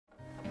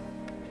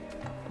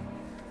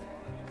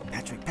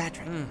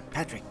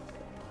Patrick,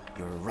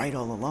 you were right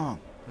all along.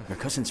 Your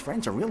cousin's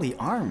friends are really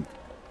armed.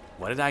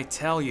 What did I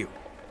tell you?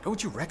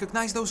 Don't you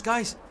recognize those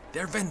guys?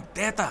 They're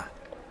Vendetta.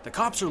 The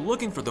cops are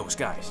looking for those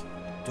guys.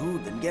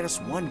 Dude, then get us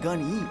one gun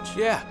each.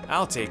 Yeah,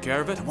 I'll take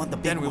care of it. I want the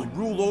big Then we'll one.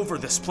 rule over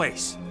this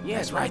place. Yeah,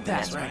 that's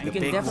right. We The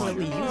can big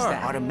definitely one. use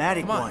that.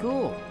 Automatic Come on. one.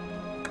 Cool.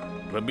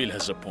 Ramil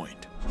has a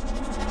point.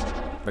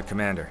 But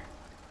Commander,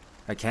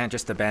 I can't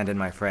just abandon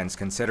my friends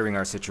considering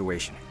our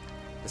situation.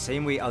 The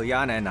same way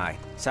Alyana and I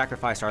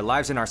sacrificed our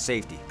lives and our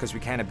safety because we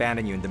can't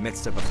abandon you in the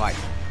midst of a fight.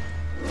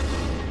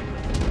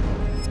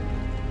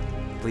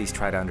 Please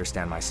try to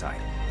understand my side.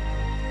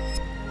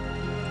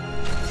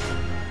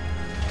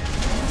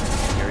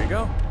 Here you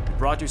go. We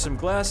brought you some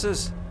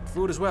glasses,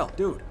 food as well.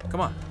 Dude,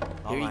 come on.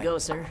 Here you go,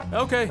 sir.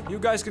 Okay, you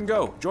guys can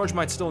go. George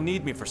might still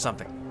need me for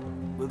something.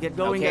 We'll get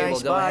going, Okay, guys.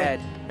 we'll go Bye.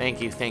 ahead.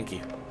 Thank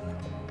you.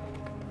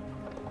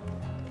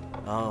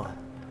 Oh,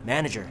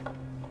 manager.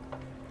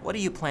 What do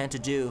you plan to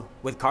do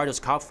with Cardo's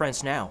cop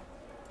friends now?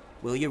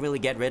 Will you really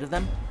get rid of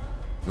them?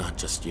 Not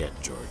just yet,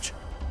 George.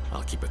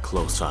 I'll keep a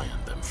close eye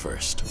on them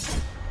first.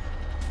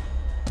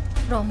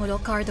 Romulo,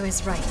 Cardo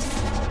is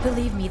right.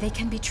 Believe me, they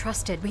can be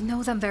trusted. We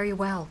know them very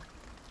well.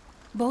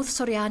 Both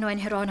Soriano and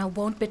Girona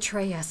won't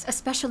betray us,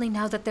 especially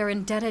now that they're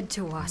indebted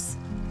to us.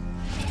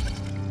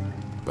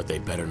 But they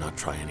better not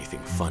try anything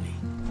funny.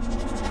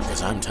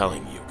 Because I'm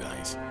telling you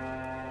guys,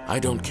 I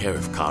don't care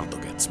if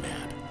Cardo gets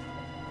mad.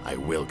 I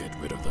will get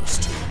rid of those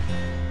two.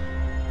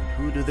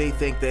 Who do they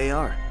think they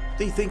are?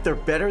 They think they're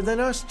better than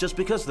us just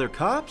because they're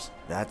cops?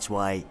 That's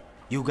why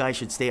you guys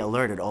should stay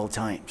alert at all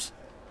times.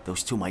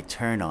 Those two might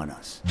turn on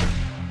us.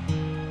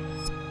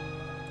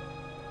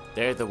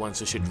 They're the ones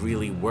who should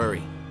really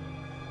worry.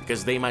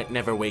 Because they might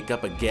never wake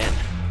up again.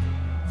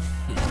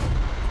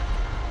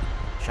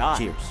 Shot.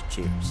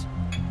 Cheers.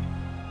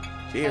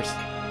 Cheers.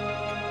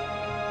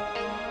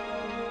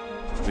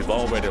 We've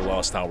already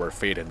lost our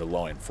faith in the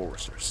law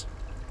enforcers.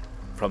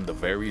 From the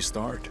very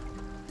start,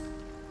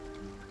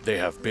 they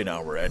have been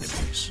our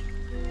enemies.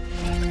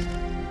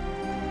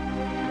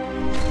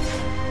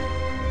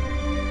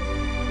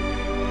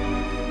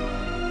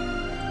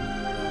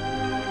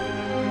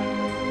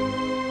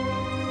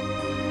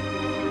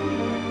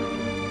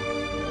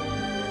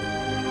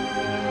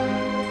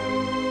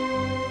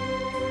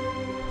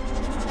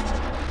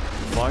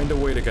 Find a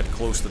way to get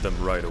close to them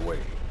right away.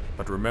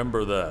 But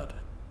remember that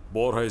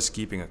Borja is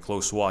keeping a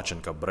close watch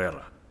on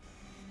Cabrera.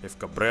 If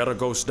Cabrera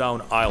goes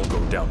down, I'll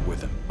go down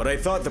with him. But I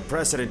thought the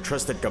president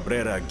trusted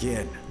Cabrera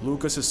again.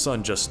 Lucas's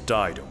son just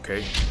died,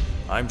 okay?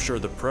 I'm sure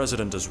the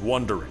president is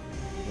wondering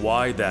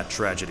why that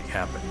tragedy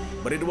happened.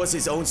 But it was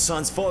his own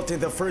son's fault in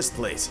the first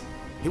place.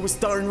 He was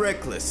darn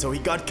reckless, so he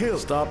got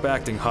killed. Stop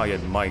acting high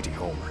and mighty,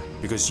 Homer,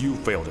 because you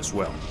failed as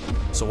well.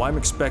 So I'm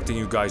expecting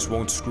you guys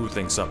won't screw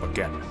things up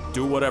again.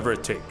 Do whatever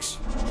it takes.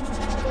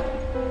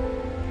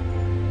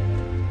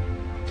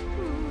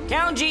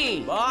 Count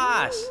G!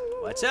 Boss!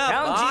 What's up,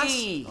 Count boss?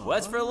 G!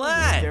 What's for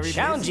lunch?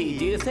 Count G,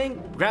 do you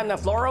think Grandma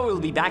Flora will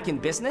be back in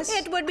business?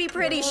 It would be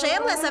pretty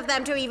shameless of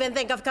them to even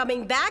think of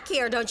coming back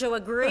here, don't you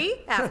agree?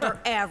 After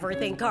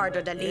everything Cardo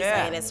and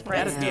Alyana and his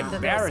friends that'd be did to those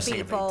embarrassing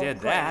if they people. did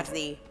that.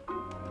 Crazy.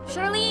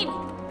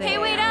 Charlene! Hey,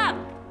 wait up!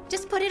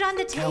 Just put it on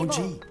the table. Count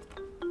G,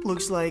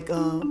 looks like,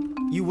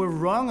 you were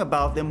wrong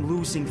about them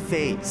losing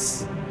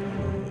face.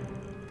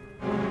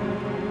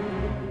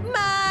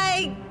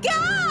 My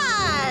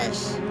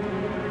gosh!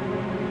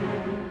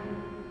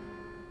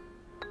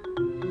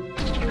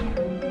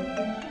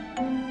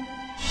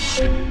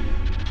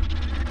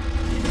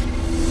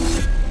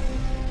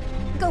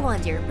 Go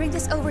on, dear. Bring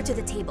this over to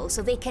the table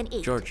so they can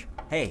eat. George.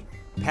 Hey,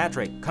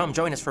 Patrick, come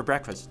join us for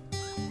breakfast.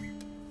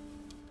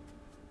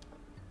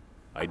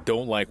 I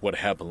don't like what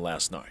happened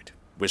last night.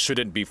 We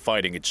shouldn't be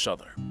fighting each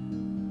other.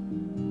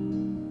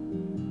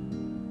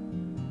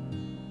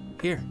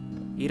 Here,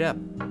 eat up.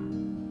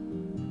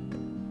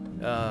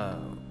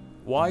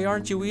 Why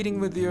aren't you eating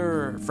with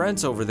your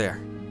friends over there?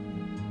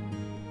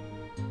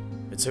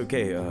 It's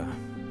okay,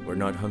 we're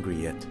not hungry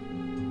yet.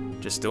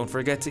 Just don't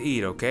forget to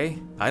eat, okay?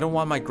 I don't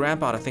want my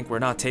grandpa to think we're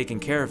not taking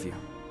care of you.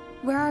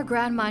 Where are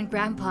Grandma and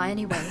Grandpa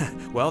anyway?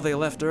 Well, they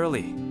left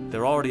early.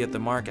 They're already at the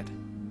market.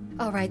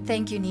 All right,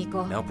 thank you,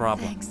 Nico. No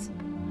problem. Thanks.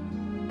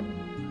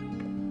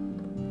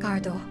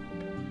 Cardo,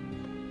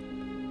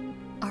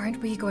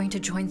 aren't we going to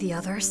join the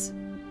others?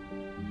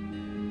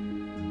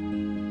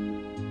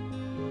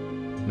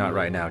 Not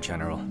right now,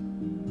 General.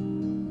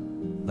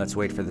 Let's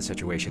wait for the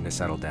situation to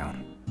settle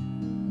down.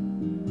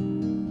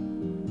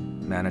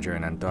 Manager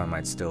and Anton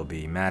might still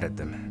be mad at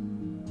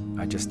them.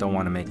 I just don't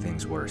want to make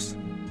things worse.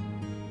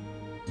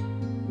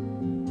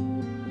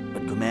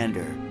 But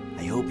Commander,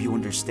 I hope you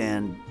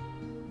understand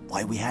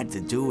why we had to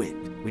do it.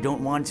 We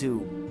don't want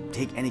to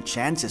take any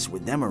chances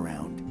with them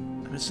around.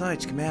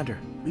 Besides, Commander,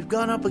 we've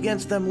gone up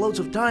against them loads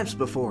of times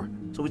before,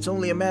 so it's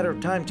only a matter of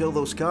time till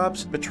those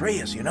cops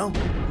betray us, you know?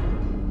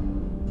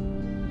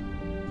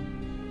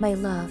 My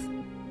love,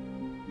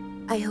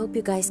 I hope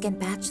you guys can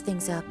patch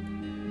things up.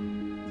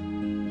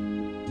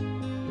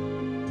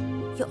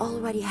 You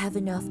already have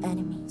enough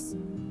enemies.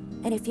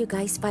 And if you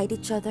guys fight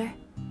each other,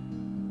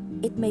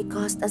 it may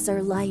cost us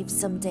our lives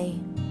someday.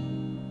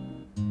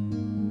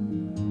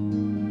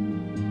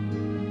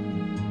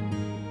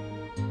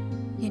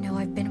 You know,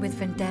 I've been with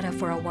Vendetta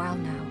for a while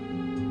now.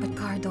 But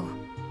Cardo,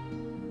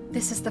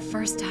 this is the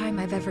first time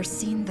I've ever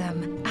seen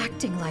them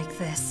acting like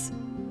this.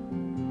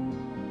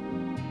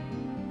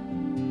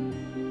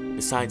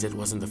 Besides, it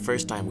wasn't the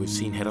first time we've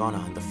seen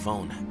Herona on the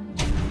phone.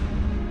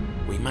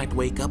 We might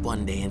wake up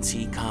one day and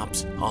see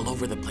cops all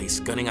over the place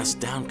gunning us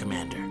down,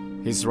 Commander.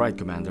 He's right,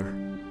 Commander.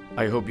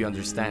 I hope you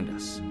understand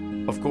us.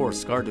 Of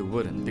course, Cardo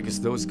wouldn't, because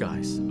those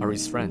guys are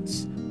his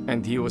friends,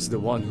 and he was the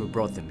one who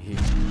brought them here.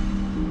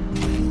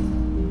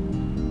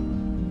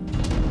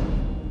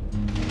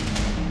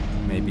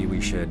 Maybe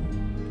we should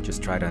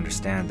just try to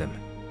understand them.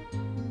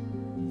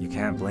 You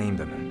can't blame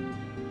them.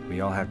 We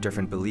all have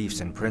different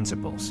beliefs and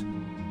principles.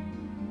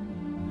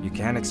 You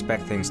can't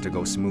expect things to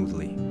go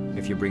smoothly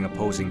if you bring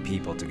opposing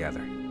people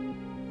together.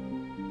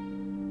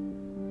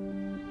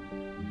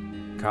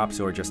 Cops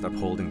who are just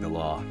upholding the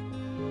law,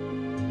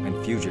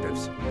 and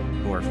fugitives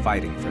who are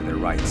fighting for their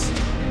rights.